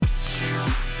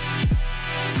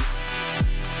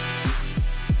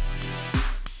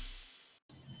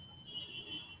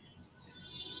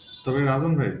তবে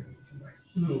রাজন ভাই,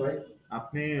 ভাই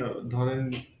আপনি ধরেন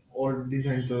ওর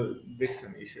ডিজাইন তো দেখছেন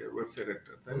ওয়েবসাইট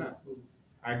একটা, তাই না?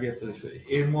 আইডিয়া তো হয়েছে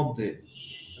এর মধ্যে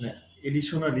মানে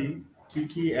এডিশনালি কি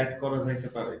কি অ্যাড করা যাইতে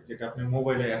পারে, যেটা আপনি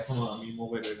মোবাইলে, এখনো আমি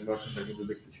মোবাইলের ভার্সনটা কিন্তু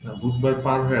দেখতেছি না, বুধবার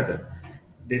পার হয়ে যায়,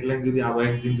 ডেডলাইন যদি আবার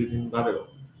একদিন দুই দিন বাড়েও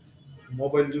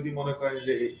মোবাইল যদি মনে করেন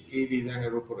যে এই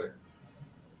ডিজাইনের উপরে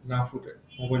না ফুটে,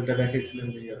 মোবাইলটা দেখাইছিলেন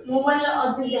যে মোবাইল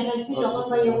অর্ধেক দেখাইছি, তখন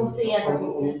ভাইয়া বলছে ইয়াটা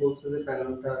উনি বলছে যে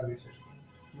প্যানেলটা আগে শেষ করুন।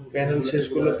 প্যানেল শেষ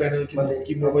করলে প্যানেল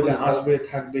কি মোবাইলে আসবে,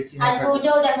 থাকবে কি না আর থাকবে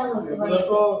ওইটাও দেখানো হচ্ছে ভাইয়া।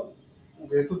 তো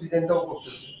যেহেতু ডিজাইনটাও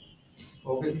করতেছে,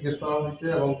 ওকে জিজ্ঞেস করা হয়েছে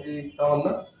এবং কি তাও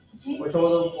না ওই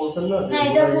সময় বলছেন না যে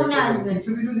এটা ফোনে আসবে,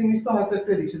 কিছু কিছু জিনিস তো হয়তো একটু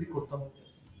এদিক সেদিক করতে হবে,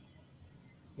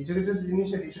 কিছু কিছু জিনিস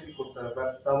এদিক সেদিক করতে হবে, বাট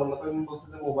তাও না আমি বলছি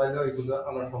যে মোবাইলে ওইগুলো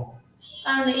আনা সম্ভব।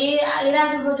 কারণ এর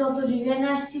আগে যত ডিজাইন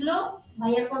আসছিল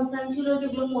ভাইয়ার কনসার্ন ছিল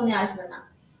যেগুলো ফোনে আসবে না,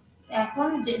 এখন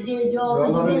যে যত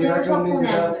ডিজাইন সব ফোনে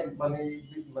আসবে।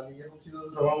 মানে ইয়ে হচ্ছিল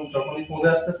যখনই ফোনে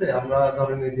আসতেছে আমরা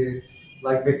ধরেন এই যে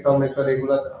লাইক ভেক্টর মেকার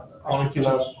এগুলা অনেক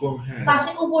কিছু কম, হ্যাঁ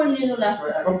পাশে উপর নিয়ে চলে আসছে।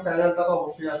 এখন প্যানেলটা তো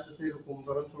অবশ্যই আসতেছে, এরকম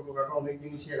ধরেন ছোটখাটো অনেক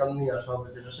জিনিস এখন নিয়ে আসা হবে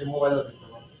যেটা সেই মোবাইলে দেখতে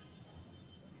পাবে।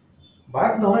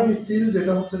 বাট ধরেন স্টিল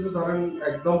যেটা হচ্ছে যে ধরেন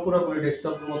একদম পুরোপুরি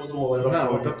ডেস্কটপের মতো তো মোবাইল না,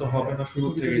 ওটা তো হবে না শুরু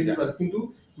থেকে, কিন্তু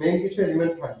মেইন কিছু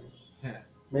এলিমেন্ট থাকবে। হ্যাঁ,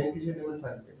 মেইন কিছু এলিমেন্ট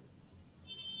থাকবে,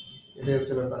 এটা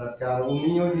হচ্ছে ব্যাপার। আর উনি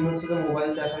ওই দিন হচ্ছে যে মোবাইল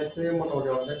দেখাইতে মোটামুটি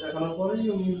অর্ধেক দেখানোর পরেই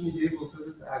উনি নিজেই বলছে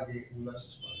যে আগে এগুলো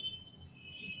শেষ করা।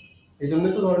 এই জন্য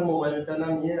তো ধরেন মোবাইলটা না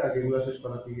নিয়ে আগে এগুলো শেষ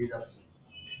করার দিকে যাচ্ছে।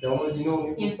 যেমন ওই দিনও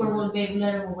উনি এরপর বলবে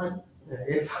এগুলার মোবাইল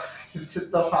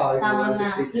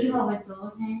কি হবে তো,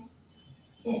 হ্যাঁ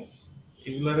শেষ।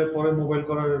 এগুলারে পরে মোবাইল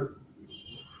করার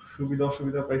সুবিধা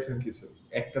অসুবিধা পাইছেন কিছু?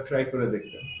 একটা ট্রাই করে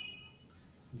দেখতেন,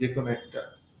 যে কোনো একটা।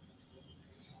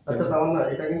 আচ্ছা তাও না,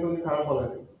 এটা কিন্তু উনি খারাপ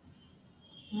বলেনি।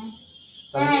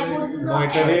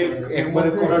 নয়টারে একবারে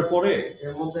করার পরে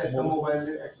এর মধ্যে একটা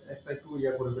মোবাইলে একটা একটু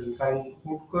ইয়া করে ফেলি, কারণ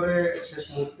হুট করে শেষ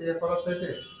মুহূর্তে করার চাইতে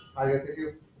আগে থেকে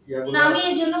না, আমি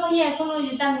এর জন্য ভাইয়া এখন ওই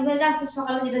যে তানভীর ভাইয়া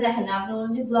সকালে যেটা দেখেন না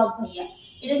আপনার যে ব্লগ ভাইয়া,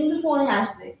 এটা কিন্তু ফোনে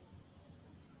আসবে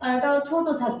কারণ এটা ছোট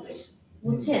থাকবে,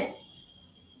 বুঝছেন?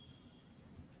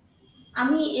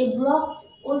 আমি এই ব্লগ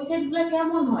ওয়েবসাইটগুলো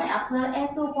কেমন হয়, আপনার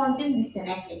এত কন্টেন্ট দিচ্ছেন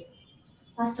একে,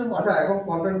 ফার্স্ট অফ অল আচ্ছা এখন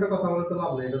কন্টেন্টের কথা বলতে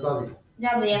লাভ নেই, এটা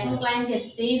যাবে এখন ক্লায়েন্ট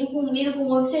যাচ্ছে এরকম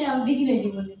ওয়েবসাইট আমি দেখি না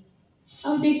জীবনে,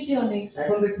 আমি দেখছি অনেক।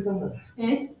 এখন দেখতেছেন না?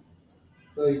 হ্যাঁ,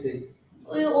 সো এইটাই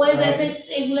ওই ওয়েব এফএক্স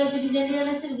এগুলা যে ডিজাইন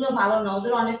আছে এগুলো ভালো না,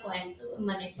 ওদের অনেক পয়েন্ট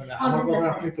মানে আমার কথা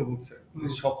আপনি তো বুঝছেন,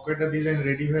 সব কয়টা ডিজাইন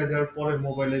রেডি হয়ে যাওয়ার পরে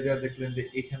মোবাইলে যা দেখলেন যে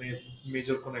এখানে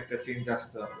মেজর কোন একটা চেঞ্জ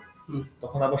আসতে হবে,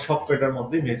 তখন আবার সব কয়টার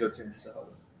মধ্যেই মেজর চেঞ্জটা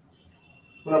হবে।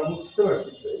 মানে বুঝতে পারছি,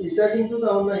 এটা কিন্তু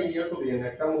আমরা ইয়া করি না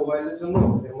একটা মোবাইলের জন্য,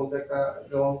 এর মধ্যে একটা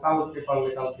যেমন কালকে পারলে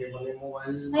কালকে মানে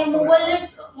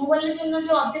মোবাইলের জন্য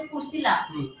যে অর্ধেক করছিলাম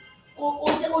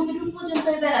ওইটুকু পর্যন্ত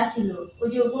বেড়া ছিল, ওই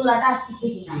যে গোলাটা আসতেছে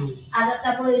কিনা, আর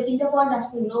তারপরে 3টা পয়েন্ট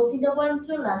আসছিল, 3টা পয়েন্ট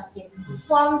চলে আসছে,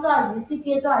 ফর্ম তো আসবে,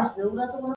 সিটিএ তো আসবে, ওগুলা তো